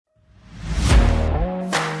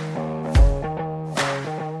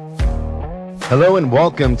Hello and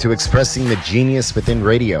welcome to Expressing the Genius Within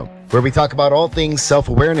Radio, where we talk about all things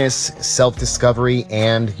self-awareness, self-discovery,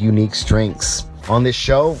 and unique strengths. On this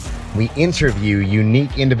show, we interview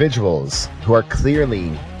unique individuals who are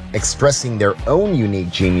clearly expressing their own unique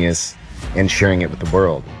genius and sharing it with the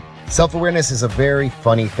world. Self-awareness is a very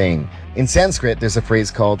funny thing. In Sanskrit, there's a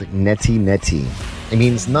phrase called neti neti. It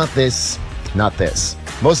means not this, not this.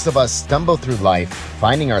 Most of us stumble through life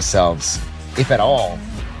finding ourselves, if at all,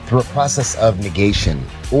 through a process of negation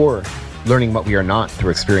or learning what we are not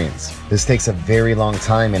through experience. This takes a very long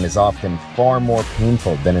time and is often far more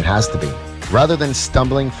painful than it has to be. Rather than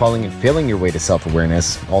stumbling, falling, and failing your way to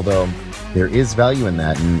self-awareness, although there is value in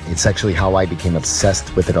that, and it's actually how I became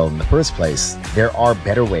obsessed with it all in the first place, there are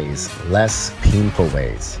better ways, less painful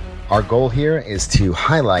ways. Our goal here is to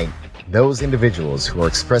highlight those individuals who are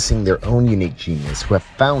expressing their own unique genius, who have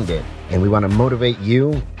found it, and we want to motivate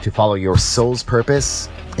you to follow your soul's purpose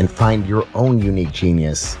and find your own unique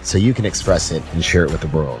genius so you can express it and share it with the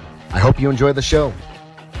world. I hope you enjoy the show.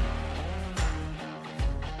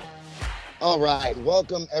 All right,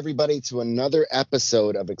 welcome everybody to another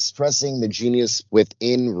episode of Expressing the Genius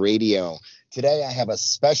Within Radio. Today I have a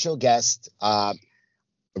special guest. I've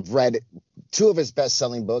read two of his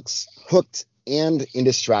best-selling books, Hooked and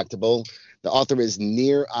Indistractable. The author is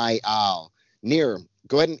Nir Eyal. Nir,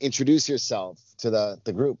 go ahead and introduce yourself to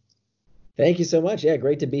the group. Thank you so much. Yeah,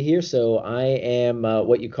 great to be here. So I am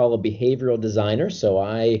what you call a behavioral designer. So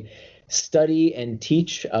I study and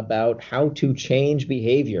teach about how to change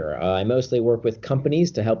behavior. I mostly work with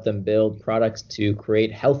companies to help them build products to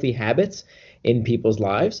create healthy habits in people's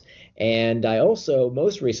lives. And I also,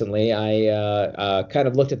 most recently, I kind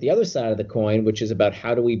of looked at the other side of the coin, which is about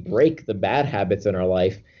how do we break the bad habits in our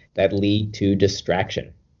life that lead to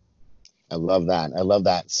distraction. I love that. I love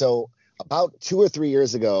that. So about 2 or 3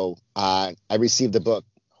 years ago, I received the book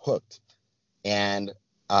Hooked, and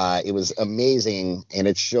it was amazing. And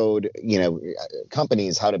it showed,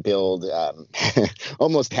 companies how to build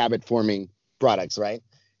almost habit-forming products, right?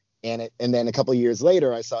 And then a couple of years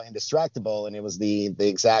later, I saw Indistractable, and it was the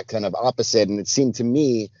exact kind of opposite. And it seemed to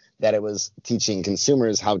me that it was teaching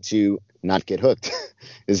consumers how to not get hooked.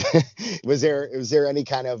 Was there any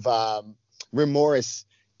kind of remorse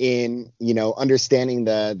in understanding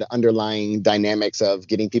the underlying dynamics of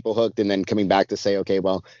getting people hooked, and then coming back to say, okay,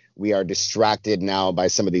 well, we are distracted now by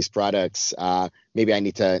some of these products. Maybe I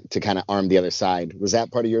need to kind of arm the other side. Was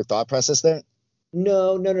that part of your thought process there?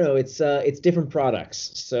 No. It's different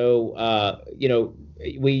products. So,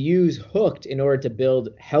 we use Hooked in order to build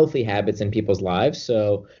healthy habits in people's lives.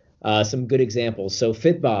 So some good examples. So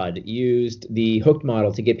Fitbod used the Hooked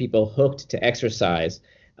model to get people hooked to exercise.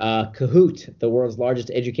 Kahoot, the world's largest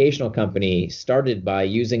educational company, started by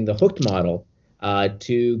using the Hooked model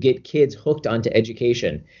to get kids hooked onto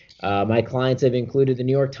education. My clients have included the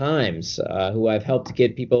New York Times, who I've helped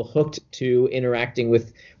get people hooked to interacting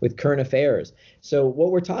with current affairs. So what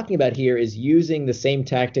we're talking about here is using the same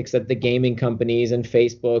tactics that the gaming companies and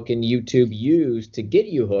Facebook and YouTube use to get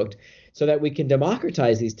you hooked, so that we can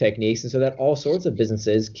democratize these techniques and so that all sorts of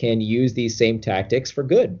businesses can use these same tactics for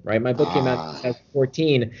good, right? My book came out in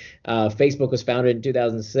 2014. Facebook was founded in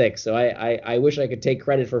 2006. So I wish I could take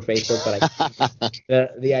credit for Facebook,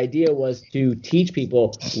 but the idea was to teach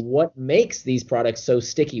people what makes these products so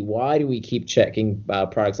sticky. Why do we keep checking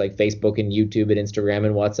products like Facebook and YouTube and Instagram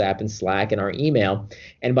and WhatsApp and Slack and our email?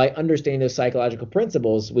 And by understanding those psychological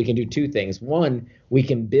principles, we can do two things. One, we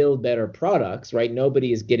can build better products, right?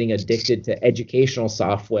 Nobody is getting addicted to educational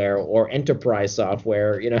software or enterprise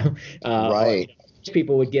software, Right.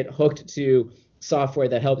 People would get hooked to software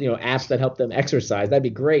that help, apps that help them exercise. That'd be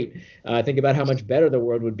great. Think about how much better the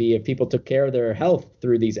world would be if people took care of their health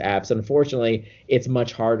through these apps. Unfortunately, it's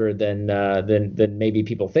much harder than maybe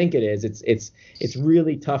people think it is. It's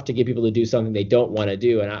really tough to get people to do something they don't want to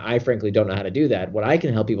do, and I frankly don't know how to do that. What I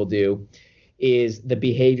can help people do is the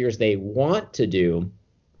behaviors they want to do,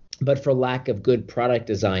 but for lack of good product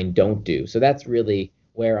design, don't do. So that's really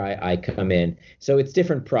where I come in. So it's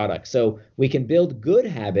different products. So we can build good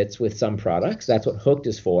habits with some products. That's what Hooked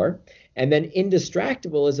is for. And then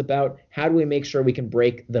Indistractable is about how do we make sure we can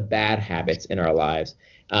break the bad habits in our lives.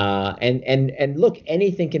 And look,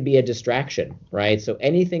 anything can be a distraction, right? So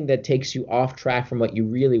anything that takes you off track from what you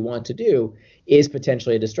really want to do is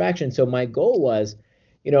potentially a distraction. So my goal was,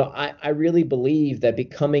 I really believe that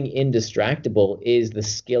becoming indistractable is the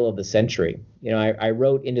skill of the century. I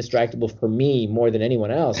wrote Indistractable for me more than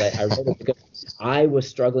anyone else. I wrote it because I was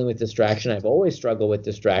struggling with distraction. I've always struggled with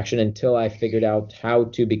distraction until I figured out how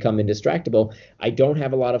to become indistractable. I don't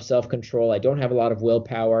have a lot of self-control. I don't have a lot of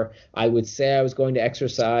willpower. I would say I was going to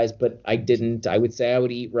exercise, but I didn't. I would say I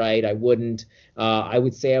would eat right. I wouldn't. I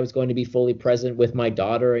would say I was going to be fully present with my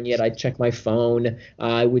daughter, and yet I'd check my phone.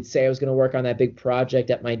 I would say I was going to work on that big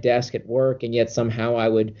project at my desk at work, and yet somehow I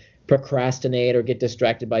would procrastinate or get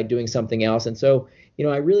distracted by doing something else. And so,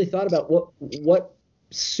 I really thought about what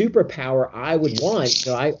superpower I would want.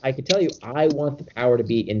 I could tell you, I want the power to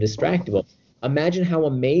be indistractable. Imagine how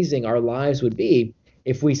amazing our lives would be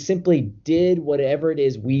if we simply did whatever it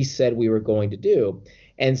is we said we were going to do.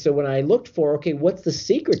 And so when I looked for, okay, what's the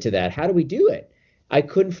secret to that? How do we do it? I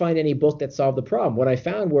couldn't find any book that solved the problem. What I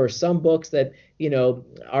found were some books that,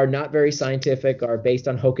 are not very scientific, are based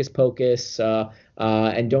on hocus pocus,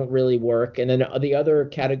 and don't really work. And then the other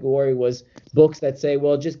category was books that say,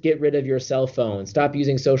 well, just get rid of your cell phone, stop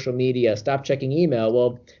using social media, stop checking email.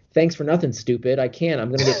 Well, thanks for nothing, stupid. I'm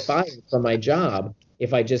going to get fired from my job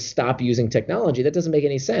if I just stop using technology. That doesn't make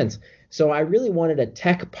any sense. So I really wanted a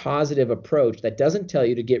tech positive approach that doesn't tell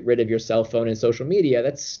you to get rid of your cell phone and social media.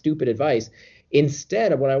 That's stupid advice.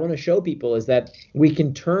 Instead, of what I want to show people is that we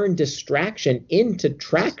can turn distraction into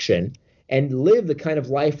traction and live the kind of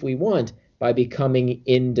life we want by becoming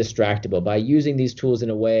indistractable, by using these tools in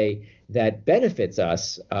a way that benefits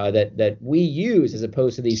us, that we use, as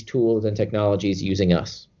opposed to these tools and technologies using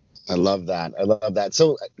us. I love that. I love that.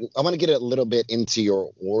 So I want to get a little bit into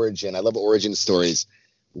your origin. I love origin stories.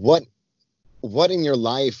 What in your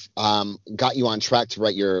life got you on track to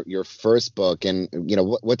write your first book? And,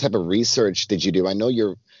 what type of research did you do? I know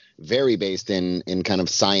you're very based in kind of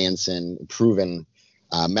science and proven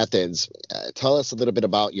methods. Tell us a little bit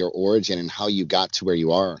about your origin and how you got to where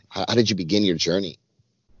you are. How did you begin your journey?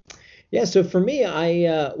 Yeah, so for me,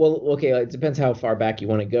 it depends how far back you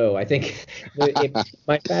want to go. I think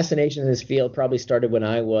my fascination in this field probably started when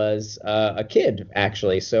I was a kid,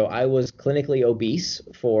 actually. So I was clinically obese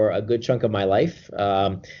for a good chunk of my life.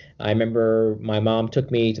 I remember my mom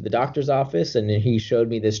took me to the doctor's office, and he showed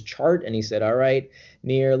me this chart, and he said, all right,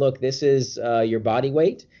 Nir, look, this is your body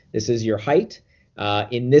weight. This is your height.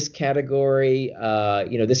 In this category,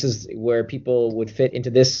 this is where people would fit into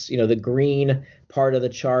this, the green part of the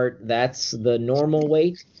chart, that's the normal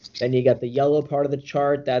weight. Then you got the yellow part of the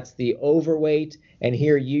chart, that's the overweight. And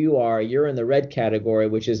here you're in the red category,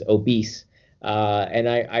 which is obese. And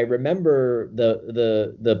I remember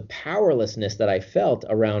the powerlessness that I felt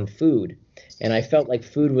around food. And I felt like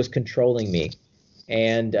food was controlling me.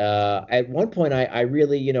 And at one point, I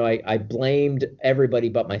really, I blamed everybody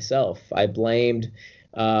but myself. I blamed,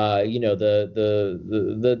 the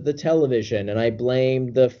television, and I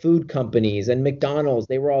blamed the food companies and McDonald's.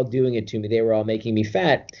 They were all doing it to me. They were all making me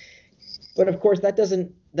fat. But of course, that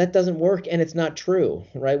doesn't work, and it's not true,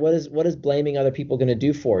 right? What is blaming other people going to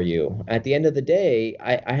do for you? At the end of the day,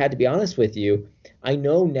 I had to be honest with you. I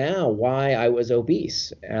know now why I was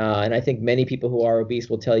obese, and I think many people who are obese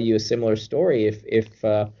will tell you a similar story if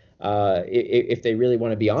they really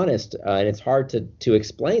want to be honest. And it's hard to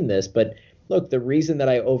explain this, but look, the reason that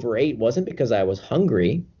I overate wasn't because I was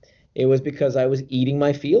hungry; it was because I was eating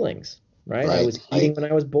my feelings. Right? I was eating when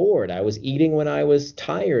I was bored. I was eating when I was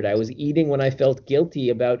tired. I was eating when I felt guilty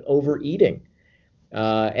about overeating.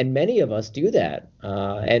 And many of us do that.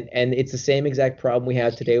 And it's the same exact problem we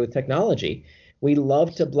have today with technology. We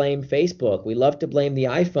love to blame Facebook. We love to blame the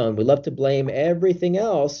iPhone. We love to blame everything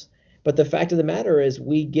else. But the fact of the matter is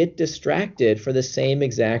we get distracted for the same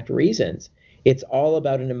exact reasons. It's all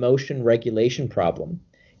about an emotion regulation problem.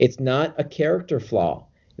 It's not a character flaw.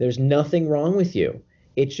 There's nothing wrong with you.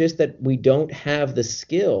 It's just that we don't have the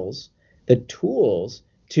skills, the tools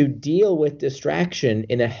to deal with distraction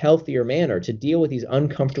in a healthier manner, to deal with these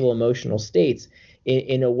uncomfortable emotional states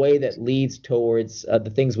in a way that leads towards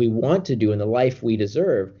the things we want to do in the life we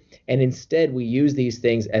deserve. And instead, we use these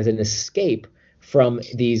things as an escape from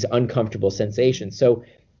these uncomfortable sensations. So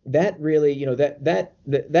that really,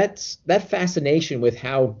 that fascination with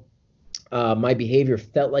how my behavior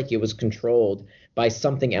felt like it was controlled by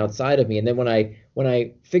something outside of me. And then when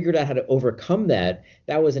I figured out how to overcome that,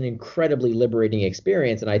 that was an incredibly liberating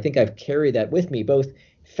experience. And I think I've carried that with me.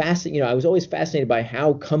 I was always fascinated by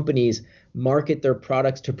how companies market their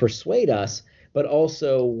products to persuade us, but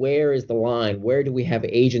also where is the line? Where do we have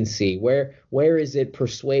agency? Where is it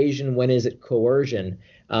persuasion? When is it coercion?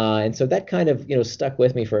 And so that kind of, stuck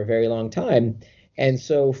with me for a very long time. And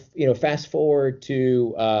so, fast forward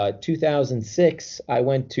to 2006, I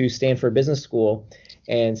went to Stanford Business School,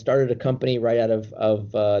 and started a company right out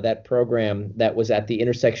of that program that was at the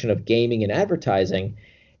intersection of gaming and advertising.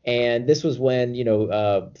 And this was when,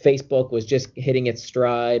 Facebook was just hitting its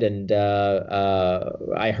stride. And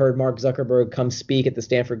I heard Mark Zuckerberg come speak at the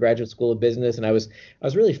Stanford Graduate School of Business. And I was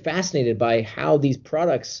really fascinated by how these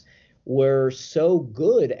products were so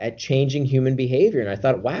good at changing human behavior. And I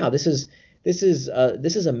thought, wow, this is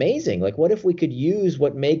amazing. Like, what if we could use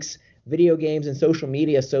what makes video games and social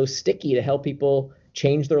media so sticky to help people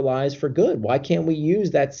change their lives for good? Why can't we use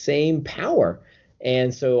that same power?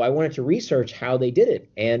 And so I wanted to research how they did it,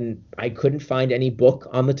 and I couldn't find any book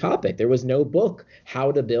on the topic. There was no book,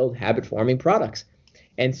 How to Build Habit-Forming Products.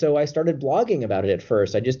 And so I started blogging about it at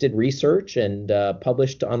first. I just did research and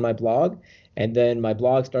published on my blog, and then my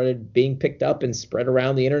blog started being picked up and spread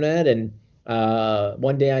around the internet. And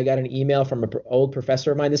one day I got an email from an old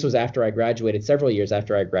professor of mine. This was after I graduated, several years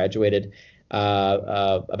after I graduated.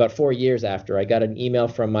 About 4 years after, I got an email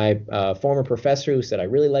from my former professor who said, "I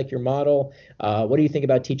really like your model. What do you think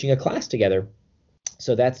about teaching a class together?"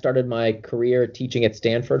 So that started my career teaching at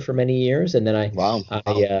Stanford for many years. And then I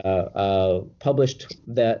published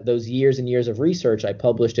those years and years of research. I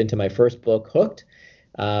published into my first book, Hooked,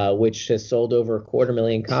 which has sold over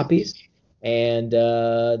 250,000 copies. And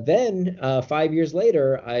then 5 years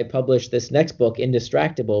later, I published this next book,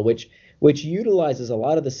 Indistractable, which utilizes a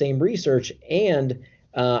lot of the same research. And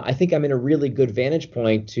I think I'm in a really good vantage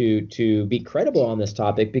point to be credible on this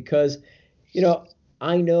topic because,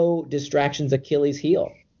 I know distraction's Achilles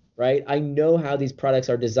heel, right? I know how these products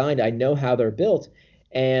are designed. I know how they're built.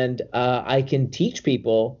 And I can teach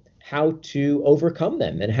people how to overcome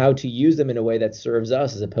them and how to use them in a way that serves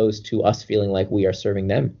us as opposed to us feeling like we are serving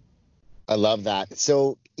them. I love that.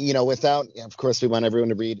 So, of course, we want everyone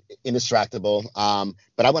to read Indistractable,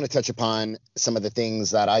 but I want to touch upon some of the things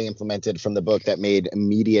that I implemented from the book that made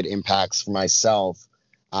immediate impacts for myself.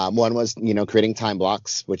 One was, creating time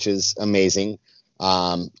blocks, which is amazing.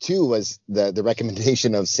 Two was the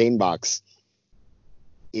recommendation of SaneBox.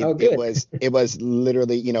 It was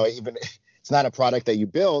literally, even it's not a product that you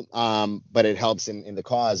built, but it helps in the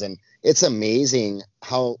cause. And it's amazing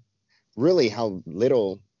how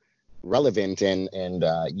little relevant and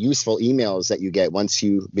useful emails that you get once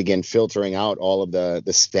you begin filtering out all of the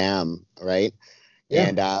spam, right? Yeah.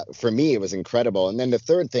 And for me, it was incredible. And then the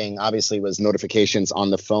third thing, obviously, was notifications on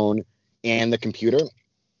the phone and the computer.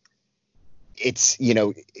 It's,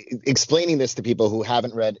 explaining this to people who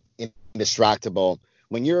haven't read Indistractable,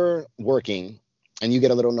 when you're working and you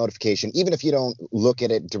get a little notification, even if you don't look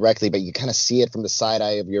at it directly, but you kind of see it from the side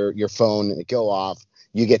eye of your phone, it go off,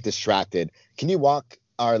 you get distracted. Can you walk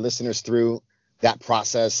our listeners through that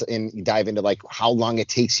process and dive into like how long it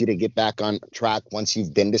takes you to get back on track once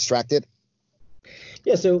you've been distracted?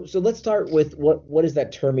 Yeah, so let's start with what does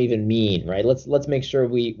that term even mean, right? Let's make sure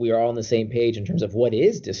we are all on the same page in terms of what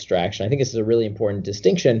is distraction. I think this is a really important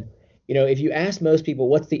distinction. If you ask most people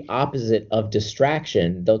what's the opposite of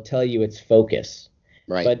distraction, they'll tell you it's focus.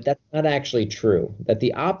 Right. But that's not actually true. That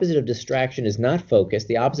the opposite of distraction is not focus.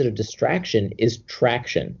 The opposite of distraction is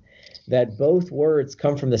traction. That both words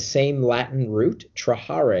come from the same Latin root,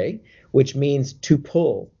 trahare, which means to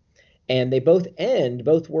pull. And they both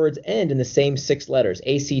words end in the same 6 letters,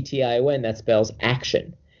 A-C-T-I-O-N, that spells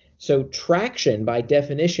action. So traction, by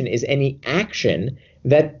definition, is any action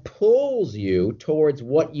that pulls you towards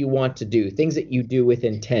what you want to do, things that you do with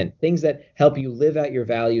intent, things that help you live out your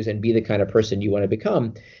values and be the kind of person you want to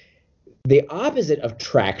become. The opposite of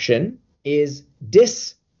traction is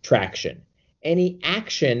distraction. Any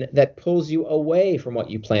action that pulls you away from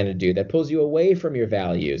what you plan to do, that pulls you away from your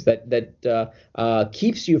values, that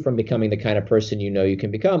keeps you from becoming the kind of person you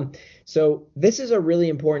can become. So this is a really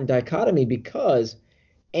important dichotomy because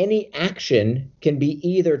any action can be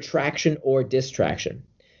either traction or distraction.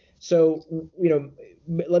 So,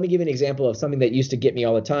 let me give you an example of something that used to get me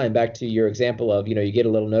all the time. Back to your example of, you get a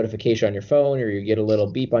little notification on your phone or you get a little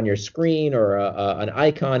beep on your screen or an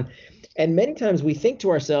icon. And many times we think to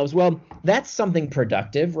ourselves, well, that's something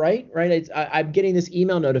productive, right? I'm getting this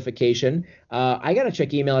email notification. I got to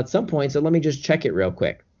check email at some point, so let me just check it real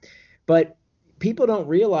quick. But people don't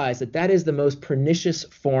realize that is the most pernicious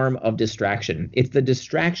form of distraction. It's the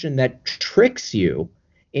distraction that tricks you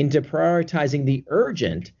into prioritizing the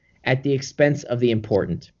urgent at the expense of the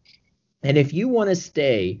important. And if you want to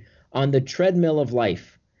stay on the treadmill of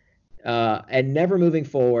life, and never moving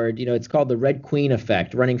forward, it's called the Red Queen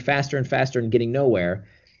effect, running faster and faster and getting nowhere.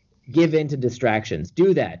 Give in to distractions.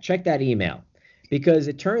 Do that. Check that email. Because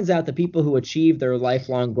it turns out the people who achieve their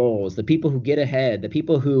lifelong goals, the people who get ahead, the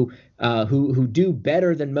people who do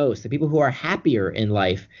better than most, the people who are happier in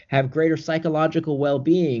life, have greater psychological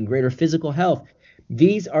well-being, greater physical health,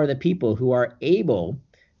 These are the people who are able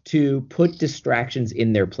to put distractions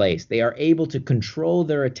in their place. They are able to control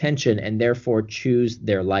their attention and therefore choose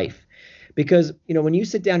their life. Because, when you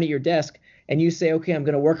sit down at your desk and you say, okay, I'm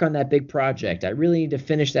going to work on that big project. I really need to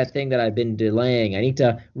finish that thing that I've been delaying. I need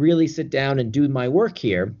to really sit down and do my work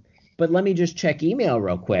here. But let me just check email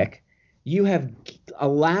real quick. You have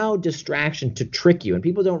allowed distraction to trick you. And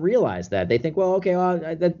people don't realize that. They think, well, okay,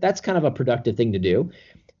 that's kind of a productive thing to do.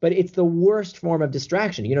 But it's the worst form of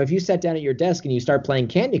distraction. If you sat down at your desk and you start playing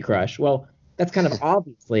Candy Crush, well, that's kind of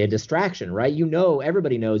obviously a distraction, right?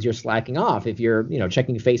 Everybody knows you're slacking off if you're,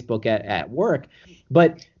 checking Facebook at work.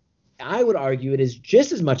 But I would argue it is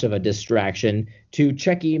just as much of a distraction to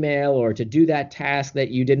check email or to do that task that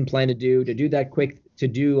you didn't plan to do that quick to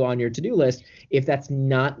do on your to-do list, if that's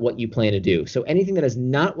not what you plan to do. So anything that is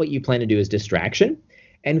not what you plan to do is distraction.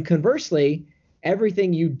 And conversely,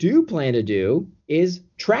 everything you do plan to do is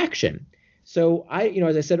traction. So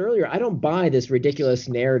as I said earlier, I don't buy this ridiculous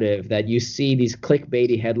narrative that you see these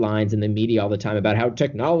clickbaity headlines in the media all the time about how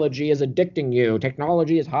technology is addicting you.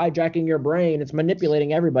 Technology is hijacking your brain. It's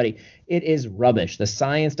manipulating everybody. It is rubbish. The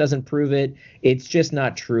science doesn't prove it. It's just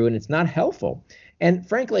not true, and it's not helpful. And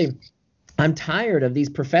frankly, I'm tired of these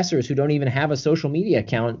professors who don't even have a social media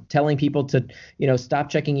account telling people to, stop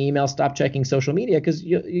checking email, stop checking social media, because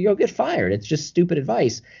you'll get fired. It's just stupid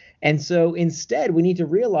advice. And so instead, we need to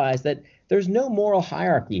realize that there's no moral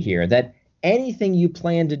hierarchy here, that anything you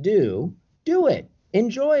plan to do it,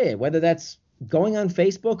 enjoy it, whether that's going on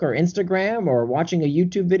Facebook or Instagram or watching a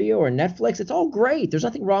YouTube video or Netflix. It's all great. There's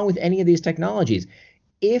nothing wrong with any of these technologies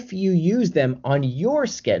if you use them on your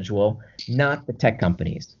schedule, not the tech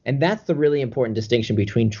companies. And that's the really important distinction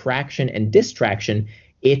between traction and distraction.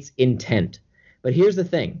 It's intent. But here's the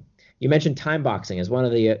thing. You mentioned time boxing as one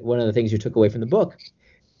of the things you took away from the book.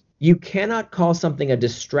 You cannot call something a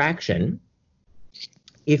distraction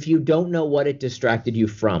if you don't know what it distracted you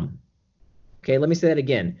from. Okay, let me say that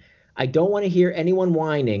again. I don't want to hear anyone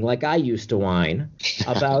whining like I used to whine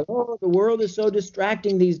about, oh, the world is so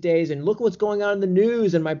distracting these days, and look what's going on in the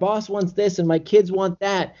news, and my boss wants this, and my kids want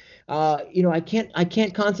that. I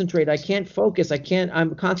can't concentrate, I can't focus,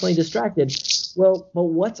 I'm constantly distracted. Well, but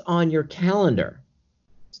what's on your calendar?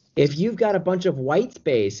 If you've got a bunch of white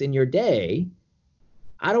space in your day,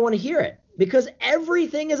 I don't want to hear it, because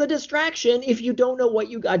everything is a distraction if you don't know what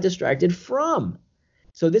you got distracted from.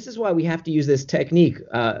 So this is why we have to use this technique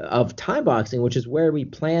of time boxing, which is where we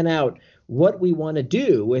plan out what we want to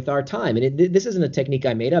do with our time. And this isn't a technique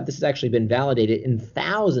I made up. This has actually been validated in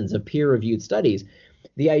thousands of peer-reviewed studies.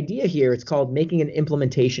 The idea here, it's called making an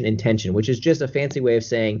implementation intention, which is just a fancy way of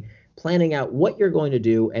saying planning out what you're going to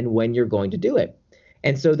do and when you're going to do it.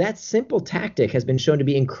 And so that simple tactic has been shown to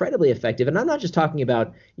be incredibly effective. And I'm not just talking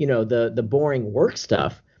about, the boring work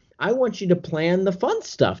stuff. I want you to plan the fun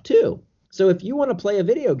stuff too. So if you want to play a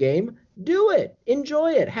video game, do it,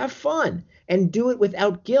 enjoy it, have fun, and do it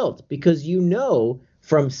without guilt, because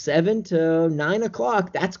from 7 to 9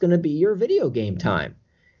 o'clock, that's going to be your video game time.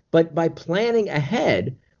 But by planning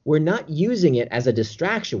ahead, we're not using it as a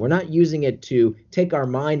distraction. We're not using it to take our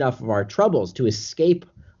mind off of our troubles, to escape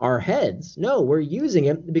our heads. No, we're using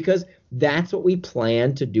it because that's what we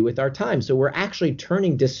plan to do with our time. So we're actually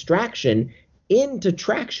turning distraction into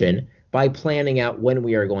traction by planning out when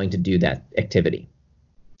we are going to do that activity.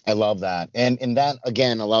 I love that. And that,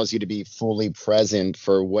 again, allows you to be fully present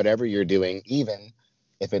for whatever you're doing, even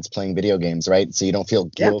if it's playing video games, right? So you don't feel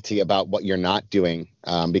guilty about what you're not doing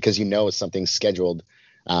because something's scheduled,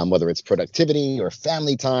 whether it's productivity or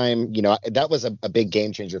family time. That was a big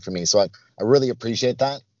game changer for me. So I really appreciate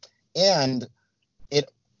that. And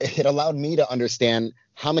it allowed me to understand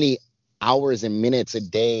how many hours and minutes a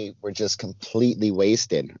day were just completely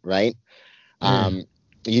wasted, right?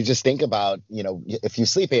 You just think about, if you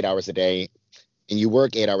sleep 8 hours a day and you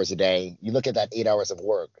work 8 hours a day, you look at that 8 hours of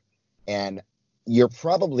work and you're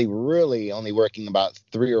probably really only working about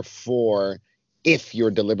 3 or 4 if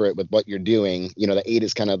you're deliberate with what you're doing. The 8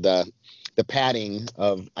 is kind of the padding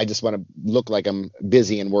of, I just want to look like I'm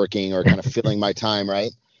busy and working or kind of filling my time,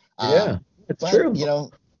 right? It's true.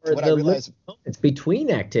 What I realized, it's between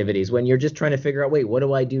activities when you're just trying to figure out, wait, what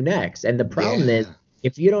do I do next? And the problem is,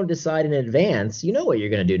 if you don't decide in advance, you know what you're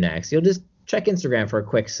going to do next. You'll just check Instagram for a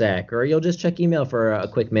quick sec, or you'll just check email for a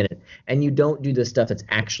quick minute, and you don't do the stuff that's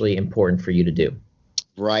actually important for you to do.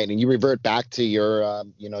 Right, and you revert back to your,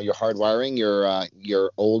 your hardwiring,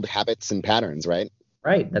 your old habits and patterns, right?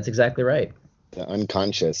 Right, that's exactly right. The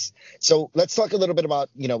unconscious. So let's talk a little bit about,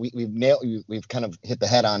 we've kind of hit the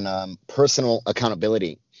head on personal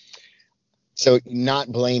accountability. So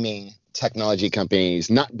not blaming technology companies,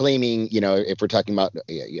 not blaming, if we're talking about,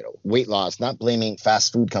 weight loss, not blaming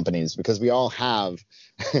fast food companies, because we all have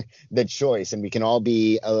the choice and we can all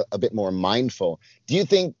be a bit more mindful. Do you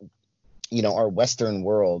think, our Western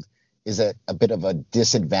world is at a bit of a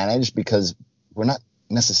disadvantage because we're not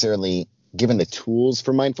necessarily given the tools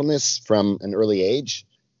for mindfulness from an early age?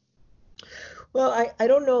 Well, I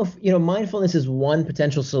don't know if, mindfulness is one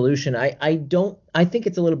potential solution. I think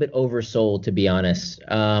it's a little bit oversold, to be honest.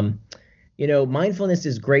 Mindfulness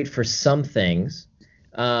is great for some things,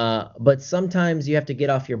 but sometimes you have to get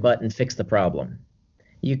off your butt and fix the problem.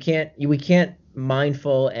 We can't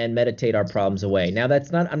mindful and meditate our problems away. Now,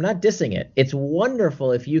 I'm not dissing it. It's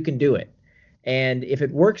wonderful if you can do it. And if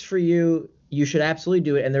it works for you, you should absolutely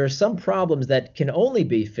do it. And there are some problems that can only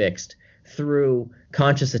be fixed through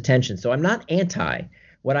conscious attention. So I'm not anti.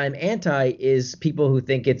 What I'm anti is people who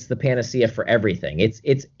think it's the panacea for everything.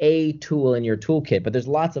 It's a tool in your toolkit, but there's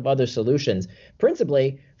lots of other solutions,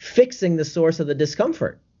 principally fixing the source of the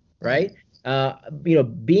discomfort, right?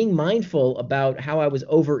 Being mindful about how I was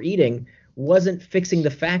overeating wasn't fixing the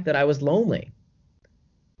fact that I was lonely,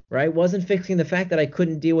 right? Wasn't fixing the fact that I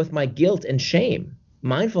couldn't deal with my guilt and shame.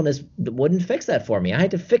 Mindfulness wouldn't fix that for me. I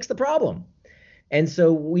had to fix the problem. And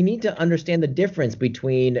so we need to understand the difference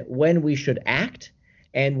between when we should act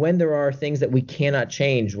and when there are things that we cannot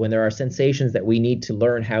change, when there are sensations that we need to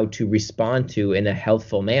learn how to respond to in a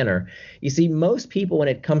healthful manner. You see, most people, when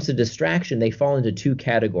it comes to distraction, they fall into two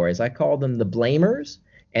categories. I call them the blamers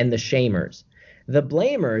and the shamers. The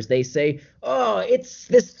blamers, they say, oh, it's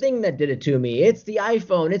this thing that did it to me. It's the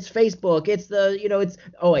iPhone, it's Facebook,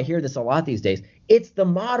 I hear this a lot these days. It's the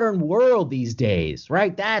modern world these days,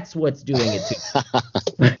 right? That's what's doing it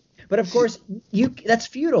to me. But of course, that's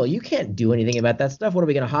futile. You can't do anything about that stuff. What are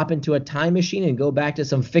we going to hop into a time machine and go back to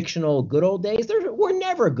some fictional good old days? There were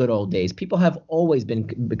never good old days. People have always been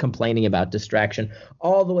complaining about distraction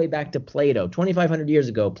all the way back to Plato. 2,500 years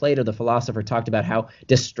ago, Plato, the philosopher, talked about how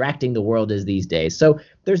distracting the world is these days. So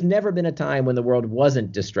there's never been a time when the world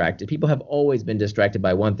wasn't distracted. People have always been distracted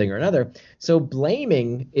by one thing or another. So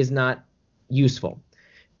blaming is not useful.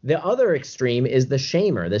 The other extreme is the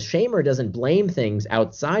shamer. The shamer doesn't blame things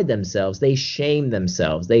outside themselves. They shame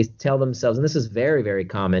themselves. They tell themselves, and this is very, very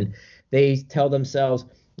common, they tell themselves,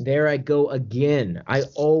 there I go again. I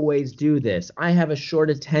always do this. I have a short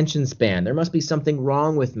attention span. There must be something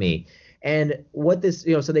wrong with me. And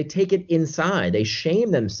so they take it inside. They shame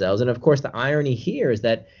themselves. And of course, the irony here is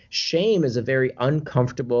that shame is a very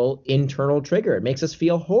uncomfortable internal trigger. It makes us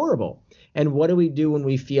feel horrible. And what do we do when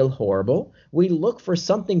we feel horrible? We look for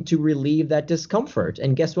something to relieve that discomfort.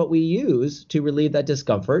 And guess what we use to relieve that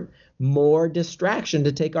discomfort? More distraction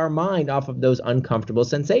to take our mind off of those uncomfortable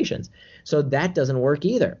sensations. So that doesn't work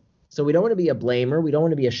either. So we don't want to be a blamer. We don't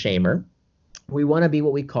want to be a shamer. We want to be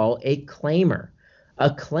what we call a claimer. A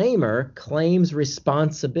claimer claims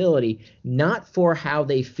responsibility not for how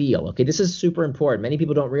they feel. Okay, this is super important. Many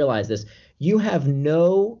people don't realize this. You have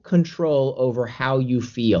no control over how you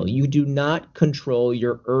feel. You do not control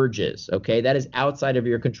your urges, okay? That is outside of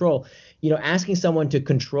your control. Asking someone to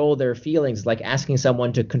control their feelings is like asking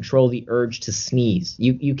someone to control the urge to sneeze.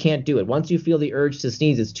 You can't do it. Once you feel the urge to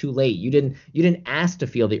sneeze, it's too late. You didn't ask to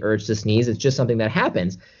feel the urge to sneeze. It's just something that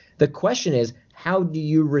happens. The question is, how do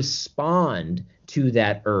you respond to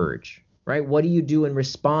that urge, right? What do you do in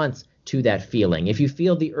response to that feeling? If you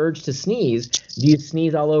feel the urge to sneeze, do you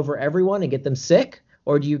sneeze all over everyone and get them sick?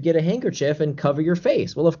 Or do you get a handkerchief and cover your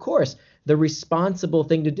face? Well, of course, the responsible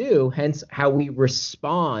thing to do, hence how we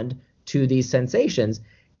respond to these sensations,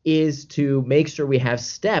 is to make sure we have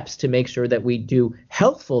steps to make sure that we do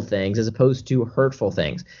helpful things as opposed to hurtful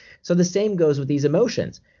things. So the same goes with these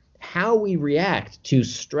emotions. How we react to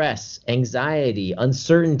stress, anxiety,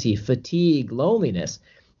 uncertainty, fatigue, loneliness,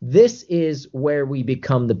 this is where we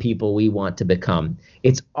become the people we want to become.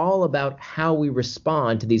 It's all about how we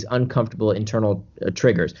respond to these uncomfortable internal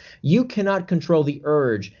triggers. You cannot control the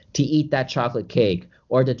urge to eat that chocolate cake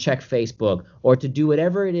or to check Facebook or to do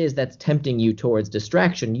whatever it is that's tempting you towards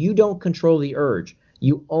distraction. You don't control the urge.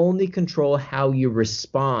 You only control how you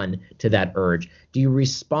respond to that urge. Do you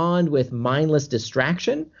respond with mindless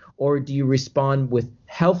distraction, or do you respond with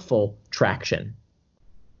helpful traction?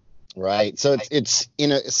 Right. So it's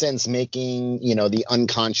in a sense making, the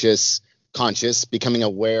unconscious conscious, becoming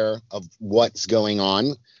aware of what's going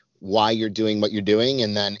on, why you're doing what you're doing,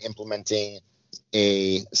 and then implementing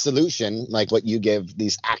a solution like what you give,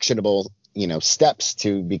 these actionable, steps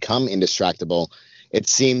to become indistractable. It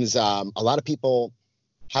seems a lot of people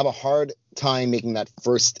have a hard time making that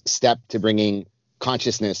first step to bringing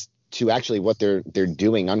consciousness to actually what they're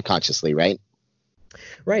doing unconsciously, right?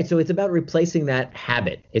 Right. So it's about replacing that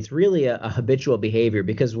habit. It's really a habitual behavior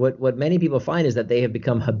because what many people find is that they have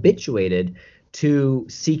become habituated to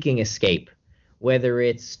seeking escape, whether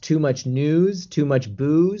it's too much news, too much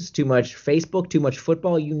booze, too much Facebook, too much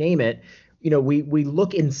football, you name it. We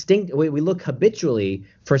look we look habitually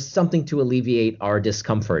for something to alleviate our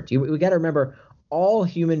discomfort. We got to remember all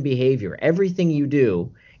human behavior, everything you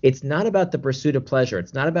do, it's not about the pursuit of pleasure.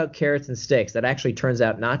 It's not about carrots and sticks. That actually turns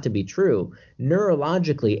out not to be true.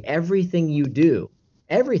 Neurologically, everything you do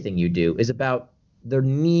is about the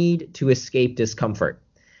need to escape discomfort.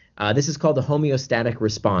 This is called the homeostatic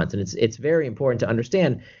response, and it's very important to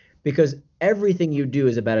understand because everything you do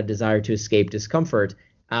is about a desire to escape discomfort,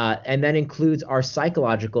 and that includes our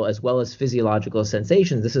psychological as well as physiological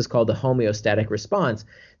sensations. This is called the homeostatic response.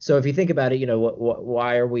 So if you think about it,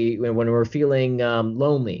 why are we, when we're feeling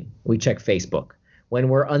lonely, we check Facebook. When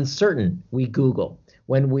we're uncertain, we Google.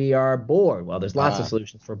 When we are bored, well, there's lots of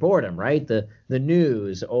solutions for boredom, right? The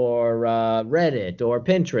news or Reddit or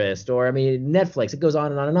Pinterest or, Netflix. It goes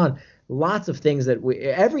on and on and on. Lots of things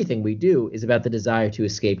everything we do is about the desire to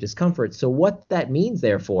escape discomfort. So what that means,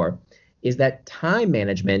 therefore, is that time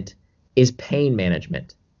management is pain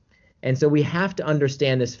management. And so we have to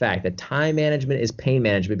understand this fact that time management is pain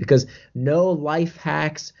management because no life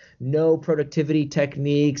hacks, no productivity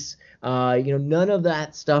techniques, none of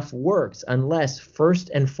that stuff works unless first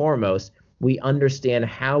and foremost we understand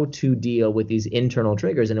how to deal with these internal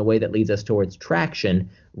triggers in a way that leads us towards traction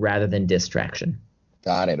rather than distraction.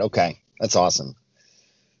 Got it. Okay. That's awesome.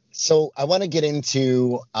 So I want to get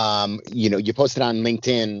into, you posted on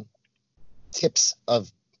LinkedIn tips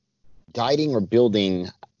of guiding or building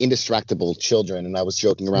indistractable children, and I was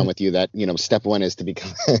joking around with you that step one is to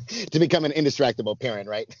become an indistractable parent,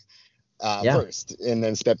 right? First, and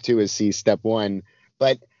then step two is see step one.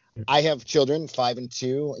 But I have children, 5 and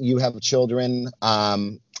 2. You have children.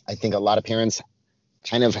 I think a lot of parents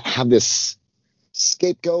kind of have this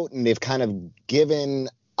scapegoat, and they've kind of given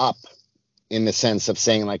up in the sense of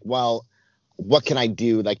saying like, well, what can I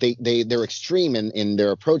do? Like they're extreme in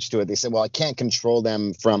their approach to it. They say, well, I can't control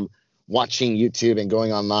them from watching YouTube and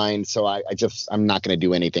going online, so I'm not going to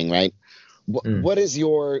do anything, right? What is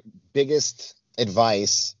your biggest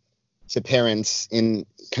advice to parents in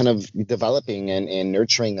kind of developing and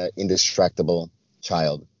nurturing an indistractable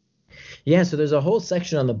child? Yeah, so there's a whole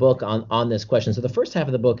section on the book on this question. So the first half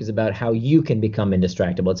of the book is about how you can become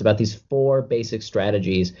indistractable. It's about these 4 basic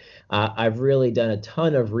strategies. I've really done a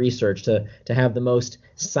ton of research to have the most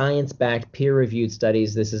science-backed, peer-reviewed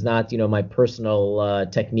studies. This is not, my personal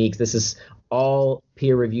techniques. This is all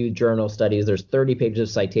peer-reviewed journal studies. There's 30 pages of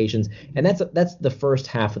citations, and that's the first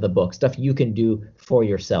half of the book, stuff you can do for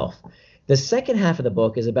yourself. The second half of the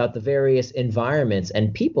book is about the various environments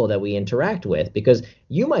and people that we interact with, because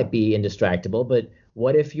you might be indistractable, but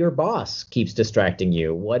what if your boss keeps distracting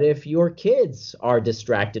you? What if your kids are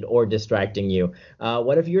distracted or distracting you?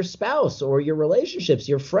 What if your spouse or your relationships,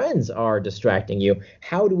 your friends are distracting you?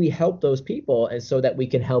 How do we help those people and so that we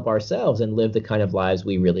can help ourselves and live the kind of lives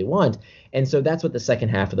we really want? And so that's what the second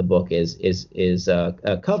half of the book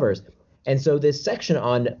covers. And so this section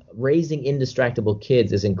on raising indistractable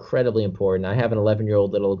kids is incredibly important. I have an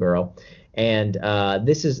 11-year-old little girl, and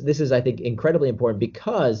this is I think incredibly important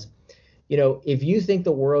because if you think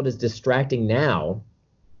the world is distracting now,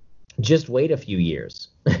 just wait a few years.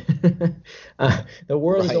 The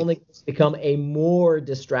world is only going to become a more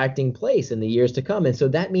distracting place in the years to come. And so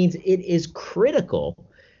that means it is critical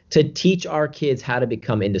to teach our kids how to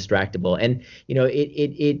become indistractable. And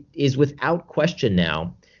it is without question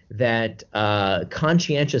now that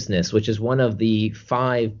conscientiousness, which is one of the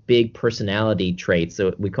 5 big personality traits,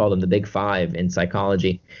 so we call them the big 5 in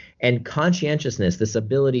psychology, and conscientiousness, this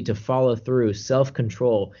ability to follow through,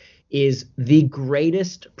 self-control, is the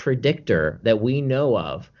greatest predictor that we know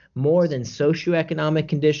of, more than socioeconomic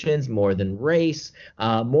conditions, more than race,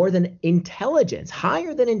 more than intelligence,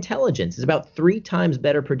 higher than intelligence. It's about 3 times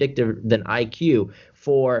better predictor than IQ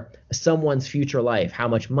for someone's future life, how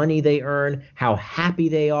much money they earn, how happy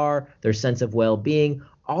they are, their sense of well-being.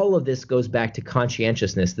 All of this goes back to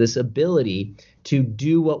conscientiousness, this ability to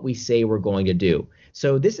do what we say we're going to do.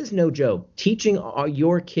 So this is no joke. Teaching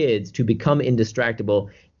your kids to become indistractable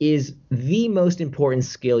is the most important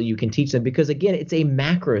skill you can teach them because, again, it's a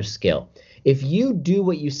macro skill. If you do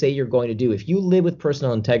what you say you're going to do, if you live with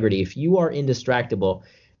personal integrity, if you are indistractable,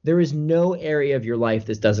 there is no area of your life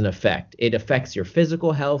this doesn't affect. It affects your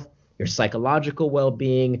physical health, your psychological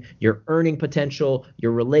well-being, your earning potential,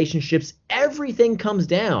 your relationships. Everything comes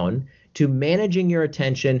down to managing your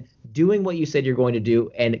attention, doing what you said you're going to do,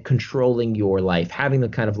 and controlling your life, having the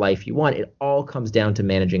kind of life you want. It all comes down to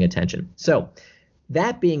managing attention. So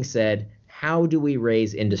That being said, how do we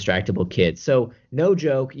raise indistractable kids? So no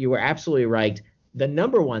joke, you were absolutely right. The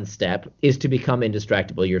number one step is to become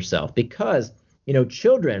indistractable yourself, because,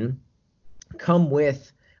 children come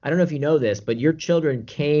with, I don't know if you know this, but your children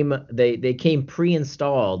they came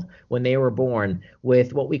pre-installed when they were born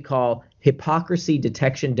with what we call hypocrisy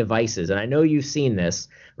detection devices. And I know you've seen this,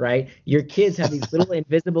 right? Your kids have these little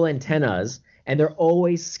invisible antennas, and they're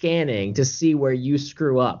always scanning to see where you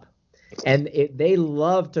screw up. And they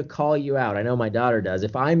love to call you out. I know my daughter does.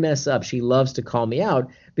 If I mess up, she loves to call me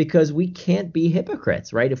out, because we can't be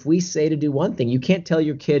hypocrites, right? If we say to do one thing, you can't tell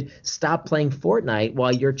your kid, stop playing Fortnite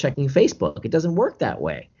while you're checking Facebook. It doesn't work that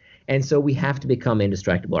way. And so we have to become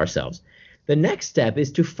indistractable ourselves. The next step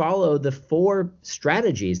is to follow the 4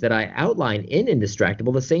 strategies that I outline in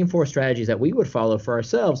Indistractable, the same 4 strategies that we would follow for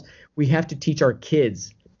ourselves. We have to teach our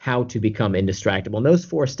kids how to become indistractable. And those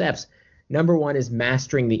 4 steps, number 1 is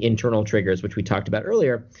mastering the internal triggers, which we talked about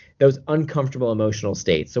earlier, those uncomfortable emotional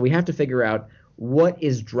states. So we have to figure out what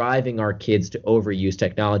is driving our kids to overuse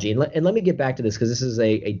technology. And let me get back to this, because this is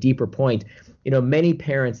a deeper point. Many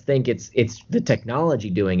parents think it's the technology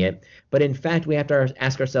doing it, but in fact, we have to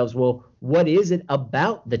ask ourselves, well, what is it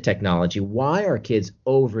about the technology? Why are kids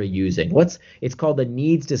overusing? It's called the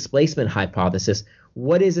needs displacement hypothesis.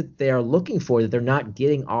 What is it they're looking for that they're not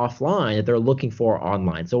getting offline, that they're looking for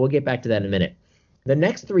online? So we'll get back to that in a minute. The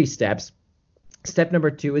next 3 steps, step number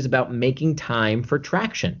 2 is about making time for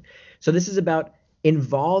traction. So this is about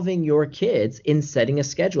involving your kids in setting a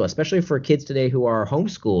schedule, especially for kids today who are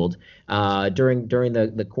homeschooled during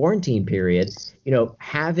the quarantine period.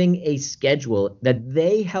 Having a schedule that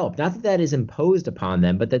they help, not that is imposed upon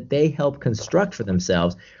them, but that they help construct for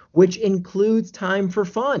themselves, which includes time for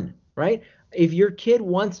fun, right? If your kid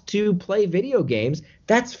wants to play video games,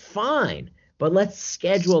 that's fine. But let's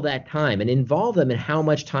schedule that time and involve them in how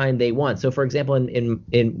much time they want. So, for example,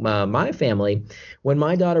 in my family, when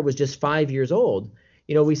my daughter was just 5 years old,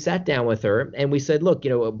 we sat down with her and we said, look,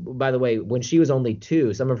 by the way, when she was only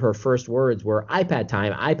 2, some of her first words were iPad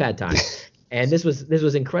time, iPad time. And this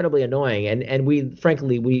was incredibly annoying. And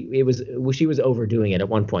she was overdoing it at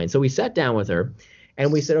one point. So we sat down with her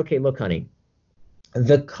and we said, okay, look, honey,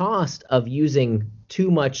 the cost of using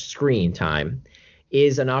too much screen time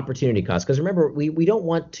is an opportunity cost. Because remember, we don't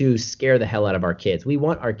want to scare the hell out of our kids. We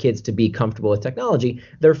want our kids to be comfortable with technology.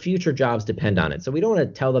 Their future jobs depend on it. So we don't want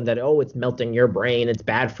to tell them that, oh, it's melting your brain, it's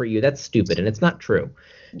bad for you. That's stupid, and it's not true.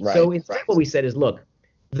 Right, so instead what we said is, look,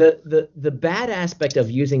 the bad aspect of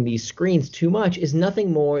using these screens too much is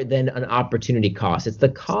nothing more than an opportunity cost. It's the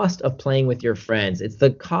cost of playing with your friends. It's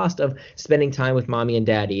the cost of spending time with mommy and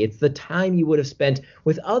daddy. It's the time you would have spent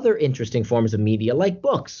with other interesting forms of media like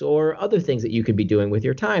books or other things that you could be doing with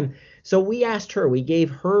your time. So we gave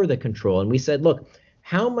her the control, and we said, look,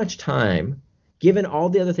 how much time, given all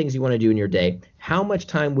the other things you want to do in your day, how much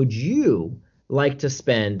time would you like to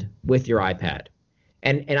spend with your iPad?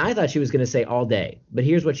 And I thought she was going to say all day, but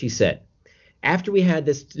here's what she said. After we had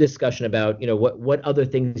this discussion about, what other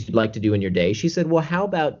things you'd like to do in your day, she said, well, how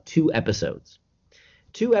about 2 episodes?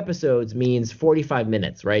 2 episodes means 45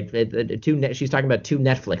 minutes, right? She's talking about 2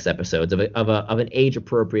 Netflix episodes of an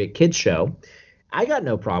age-appropriate kids show. I got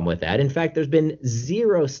no problem with that. In fact, there's been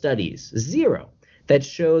 0 studies, that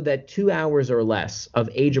show that 2 hours or less of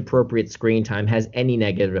age-appropriate screen time has any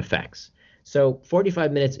negative effects. So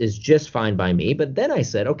 45 minutes is just fine by me. But then I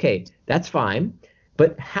said, okay, that's fine.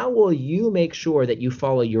 But how will you make sure that you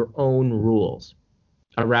follow your own rules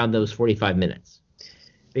around those 45 minutes?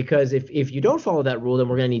 Because if you don't follow that rule, then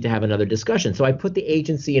we're going to need to have another discussion. So I put the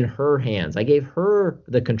agency in her hands. I gave her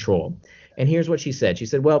the control. And here's what she said. She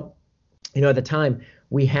said, well, at the time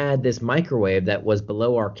we had this microwave that was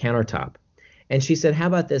below our countertop. And she said, how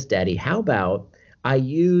about this, Daddy? How about I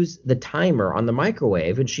use the timer on the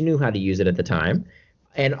microwave, and she knew how to use it at the time,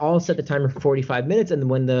 and I'll set the timer for 45 minutes, and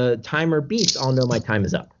when the timer beeps, I'll know my time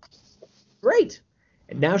is up. Great.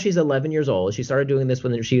 Now she's 11 years old. She started doing this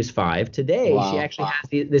when she was 5. Today, wow. She actually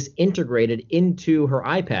has this integrated into her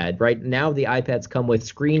iPad. Right now, the iPads come with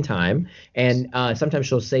screen time, and sometimes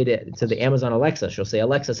she'll say to the Amazon Alexa, she'll say,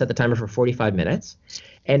 Alexa, set the timer for 45 minutes.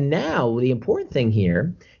 And now the important thing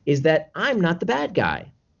here is that I'm not the bad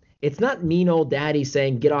guy. It's not mean old daddy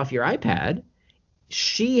saying, get off your iPad.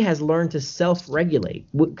 She has learned to self-regulate.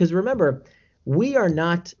 Because remember, we are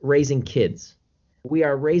not raising kids. We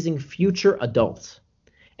are raising future adults.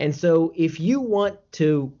 And so if you want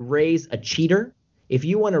to raise a cheater, if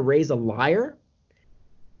you want to raise a liar,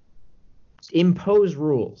 impose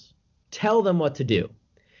rules. Tell them what to do.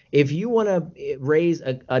 If you want to raise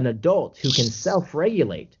an adult who can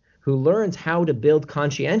self-regulate, who learns how to build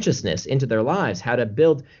conscientiousness into their lives, how to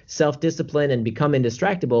build self-discipline and become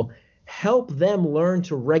indistractable, help them learn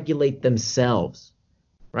to regulate themselves,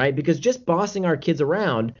 right? Because just bossing our kids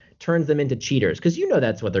around turns them into cheaters, because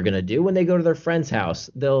that's what they're going to do when they go to their friend's house.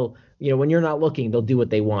 They'll, when you're not looking, they'll do what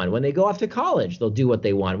they want. When they go off to college, they'll do what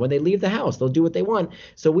they want. When they leave the house, they'll do what they want.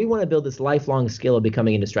 So we want to build this lifelong skill of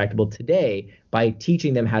becoming indistractable today by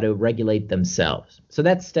teaching them how to regulate themselves. So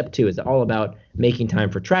that's step 2, is all about making time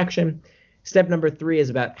for traction. Step number 3 is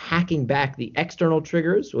about hacking back the external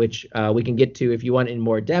triggers, which we can get to if you want in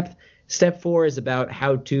more depth. Step 4 is about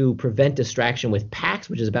how to prevent distraction with PACS,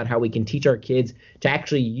 which is about how we can teach our kids to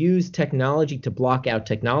actually use technology to block out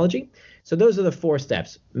technology. So those are the 4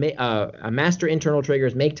 steps. Master internal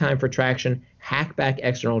triggers, make time for traction, hack back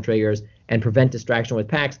external triggers, and prevent distraction with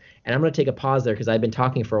PACS. And I'm going to take a pause there because I've been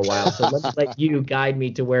talking for a while. So let you guide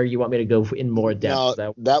me to where you want me to go in more depth.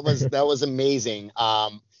 No, that was amazing.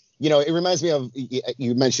 It reminds me of,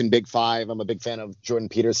 you mentioned Big Five. I'm a big fan of Jordan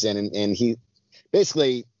Peterson, and he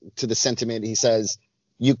basically, to the sentiment, he says,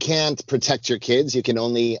 you can't protect your kids. You can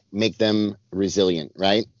only make them resilient,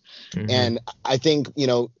 right? Mm-hmm. And I think,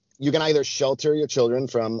 you can either shelter your children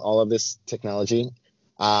from all of this technology.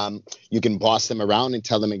 You can boss them around and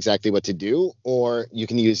tell them exactly what to do, or you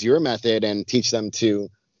can use your method and teach them to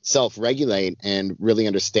self-regulate and really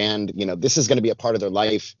understand, this is going to be a part of their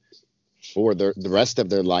life for the rest of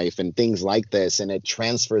their life and things like this. And it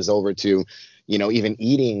transfers over to, even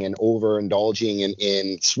eating and overindulging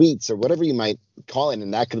in sweets or whatever you might call it.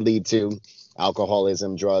 And that could lead to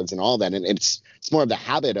alcoholism, drugs, and all that. And it's more of the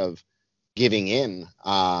habit of giving in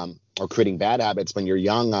or creating bad habits when you're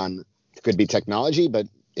young on, it could be technology, but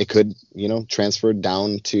it could, transfer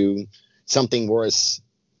down to something worse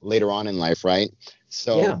later on in life, right?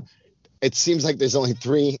 So yeah. It seems like there's only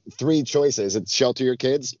three choices. It's shelter your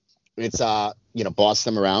kids. It's, boss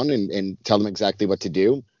them around and tell them exactly what to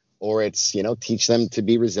do. Or it's, teach them to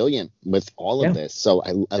be resilient with all of this. So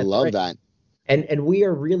I love right. that. And we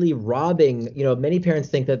are really robbing, many parents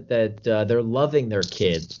think that they're loving their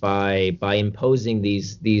kids by imposing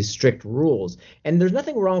these strict rules. And there's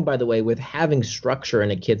nothing wrong, by the way, with having structure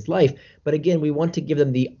in a kid's life. But again, we want to give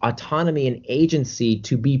them the autonomy and agency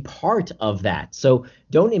to be part of that. So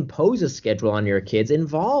don't impose a schedule on your kids.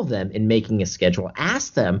 Involve them in making a schedule.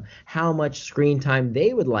 Ask them how much screen time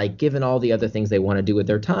they would like, given all the other things they want to do with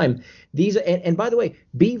their time. And by the way,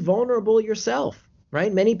 be vulnerable yourself.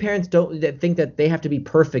 Right? Many parents think that they have to be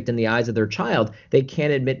perfect in the eyes of their child. They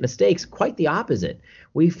can't admit mistakes. Quite the opposite.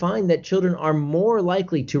 We find that children are more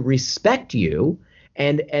likely to respect you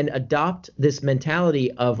and adopt this mentality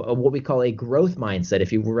of what we call a growth mindset.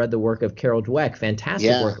 If you've read the work of Carol Dweck,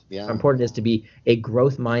 fantastic work. Yeah. How important it is to be a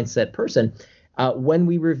growth mindset person when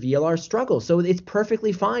we reveal our struggles. So it's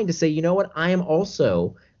perfectly fine to say, you know what, I am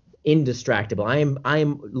also indistractable. I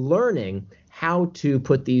am learning how to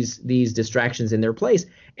put these distractions in their place,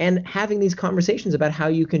 and having these conversations about how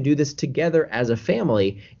you can do this together as a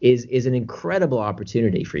family is an incredible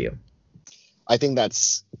opportunity for you. I think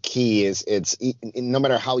that's key. It's no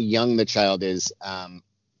matter how young the child is,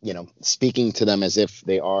 speaking to them as if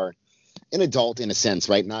they are an adult in a sense,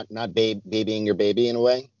 right? Not babying your baby in a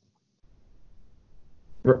way.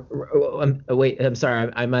 Wait, I'm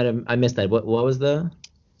sorry, I missed that. What was the?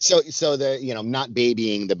 So the, not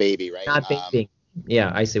babying the baby, right? Not babying.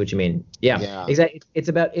 Yeah, I see what you mean. Yeah. Exactly. It's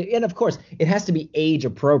about, and of course, it has to be age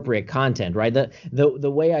appropriate content, right?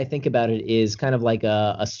 The way I think about it is kind of like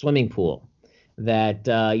a swimming pool. That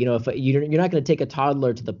if you're not going to take a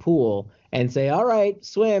toddler to the pool and say, all right,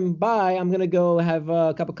 swim, bye, I'm going to go have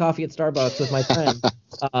a cup of coffee at Starbucks with my friend,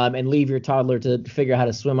 and leave your toddler to figure out how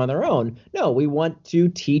to swim on their own. No, we want to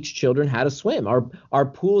teach children how to swim. Are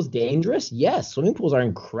pools dangerous? Yes, swimming pools are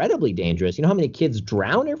incredibly dangerous. You know how many kids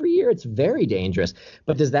drown every year? It's very dangerous.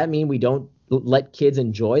 But does that mean we don't let kids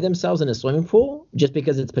enjoy themselves in a swimming pool just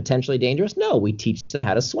because it's potentially dangerous? No, we teach them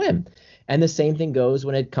how to swim. And the same thing goes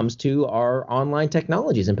when it comes to our online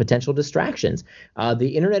technologies and potential distractions.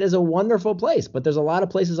 The internet is a wonderful place, but there's a lot of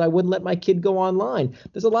places I wouldn't let my kid go online.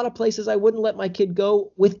 There's a lot of places I wouldn't let my kid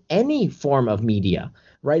go with any form of media,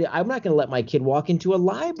 right? I'm not going to let my kid walk into a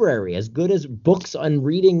library. As good as books and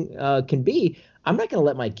reading can be, I'm not going to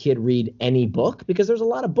let my kid read any book because there's a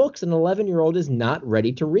lot of books an 11-year-old is not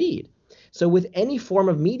ready to read. So with any form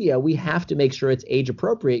of media, we have to make sure it's age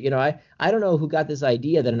appropriate. I don't know who got this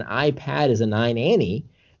idea that an iPad is a 9 Annie.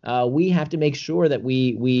 We have to make sure that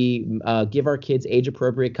we give our kids age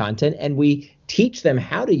appropriate content, and we teach them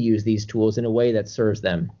how to use these tools in a way that serves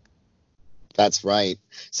them. That's right.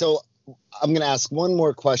 So I'm going to ask one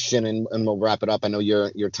more question and we'll wrap it up. I know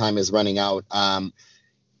your time is running out.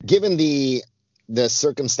 Given the the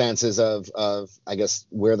circumstances of I guess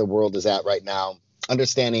where the world is at right now,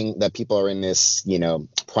 understanding that people are in this,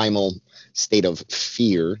 primal state of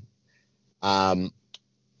fear,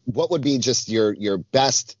 what would be just your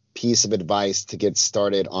best piece of advice to get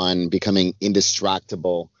started on becoming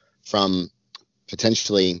indistractable from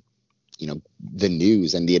potentially, the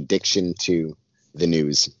news and the addiction to the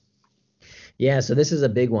news? Yeah, so this is a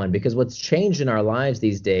big one, because what's changed in our lives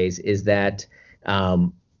these days is that,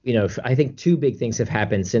 I think two big things have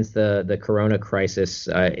happened since the Corona crisis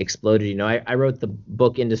exploded. I wrote the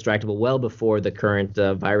book Indistractable well before the current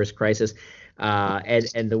virus crisis,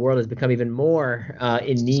 and the world has become even more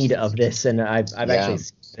in need of this. And I've actually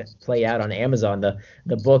seen it play out on Amazon.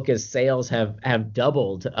 The book's sales have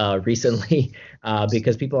doubled recently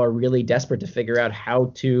because people are really desperate to figure out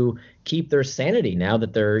how to keep their sanity now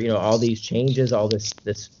that there are all these changes, all this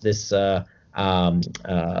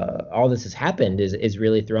all this has happened is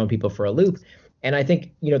really throwing people for a loop. And I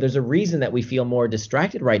think there's a reason that we feel more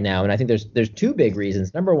distracted right now, and I think there's two big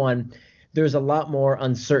reasons. Number one, there's a lot more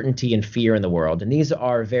uncertainty and fear in the world, and these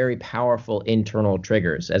are very powerful internal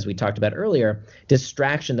triggers. As we talked about earlier,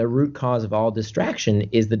 distraction, the root cause of all distraction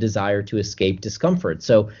is the desire to escape discomfort.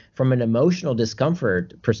 So from an emotional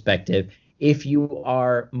discomfort perspective, if you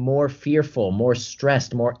are more fearful, more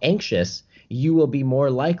stressed, more anxious, you will be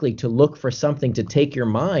more likely to look for something to take your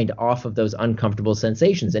mind off of those uncomfortable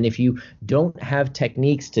sensations. And if you don't have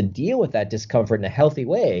techniques to deal with that discomfort in a healthy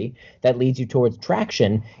way that leads you towards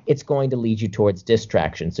traction, it's going to lead you towards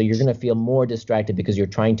distraction. So you're going to feel more distracted because you're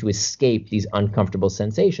trying to escape these uncomfortable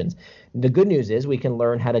sensations. The good news is we can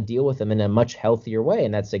learn how to deal with them in a much healthier way,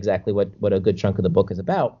 and that's exactly what a good chunk of the book is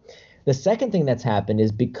about. The second thing that's happened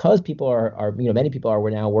is because people are many people are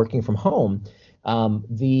now working from home,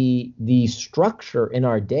 the structure in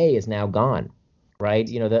our day is now gone, right?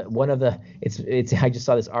 I just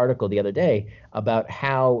saw this article the other day about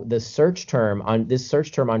how the search term on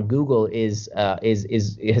Google has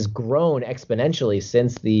grown exponentially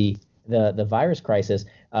since the virus crisis.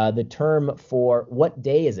 The term for what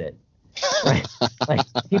day is it, right? Like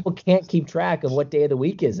people can't keep track of what day of the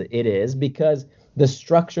week it is because the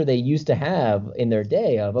structure they used to have in their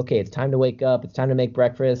day of, okay, it's time to wake up, it's time to make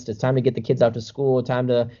breakfast, it's time to get the kids out to school, time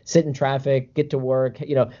to sit in traffic, get to work,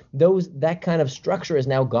 that kind of structure is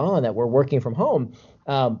now gone that we're working from home.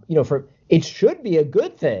 It should be a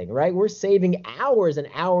good thing, right? We're saving hours and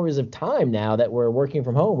hours of time now that we're working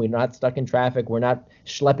from home. We're not stuck in traffic. We're not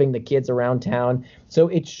schlepping the kids around town. So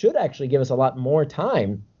it should actually give us a lot more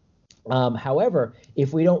time. However,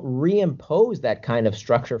 if we don't reimpose that kind of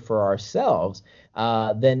structure for ourselves,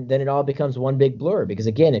 then it all becomes one big blur. Because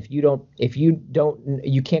again, you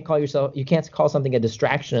can't call something a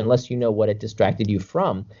distraction unless you know what it distracted you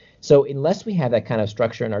from. So unless we have that kind of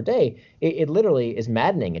structure in our day, it literally is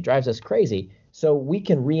maddening. It drives us crazy. So we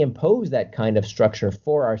can reimpose that kind of structure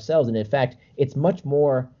for ourselves. And in fact, it's much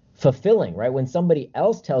more fulfilling, right? When somebody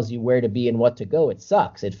else tells you where to be and what to go, it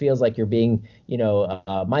sucks. It feels like you're being,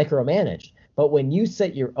 micromanaged. But when you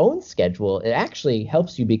set your own schedule, it actually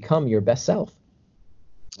helps you become your best self.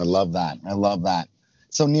 I love that.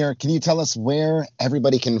 So Nir, can you tell us where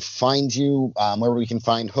everybody can find you, where we can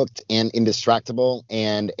find Hooked and Indistractable,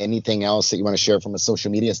 and anything else that you want to share from a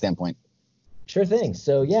social media standpoint? Sure thing.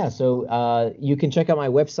 So you can check out my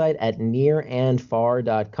website at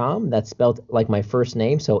nirandfar.com. That's spelled like my first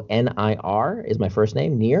name. So Nir is my first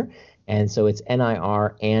name, Nir. And so it's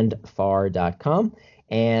nirandfar.com.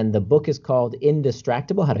 And the book is called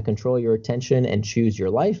Indistractable: How to Control Your Attention and Choose Your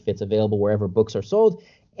Life. It's available wherever books are sold.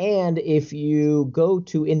 And if you go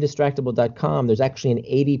to indistractable.com, there's actually an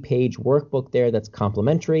 80-page workbook there that's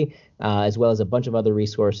complimentary, as well as a bunch of other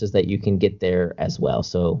resources that you can get there as well.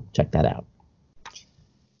 So check that out.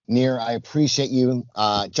 Nir, I appreciate you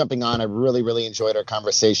jumping on. I really, really enjoyed our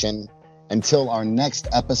conversation. Until our next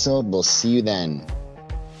episode, we'll see you then.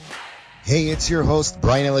 Hey, it's your host,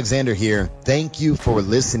 Brian Alexander here. Thank you for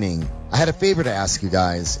listening. I had a favor to ask you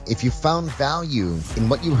guys. If you found value in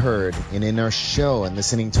what you heard and in our show and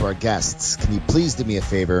listening to our guests, can you please do me a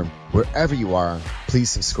favor? Wherever you are,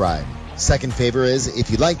 please subscribe. Second favor is,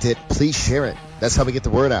 if you liked it, please share it. That's how we get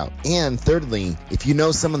the word out. And thirdly, if you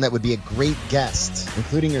know someone that would be a great guest,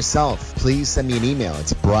 including yourself, please send me an email.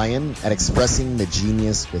 It's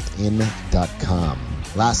brian@expressingthegeniuswithin.com.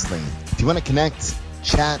 Lastly, if you want to connect,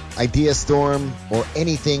 chat, idea storm, or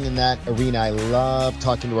anything in that arena, I love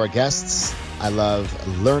talking to our guests. I love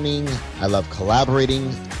learning. I love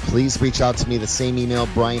collaborating. Please reach out to me, the same email,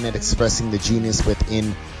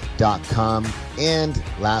 brian@expressingthegeniuswithin.com. And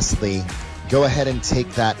lastly, go ahead and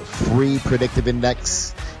take that free predictive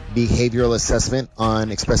index. behavioral assessment on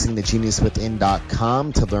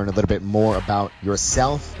expressingthegeniuswithin.com to learn a little bit more about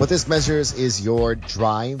yourself. What this measures is your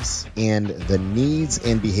drives and the needs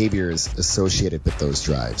and behaviors associated with those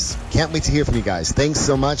drives. Can't wait to hear from you guys. Thanks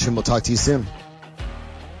so much, and we'll talk to you soon.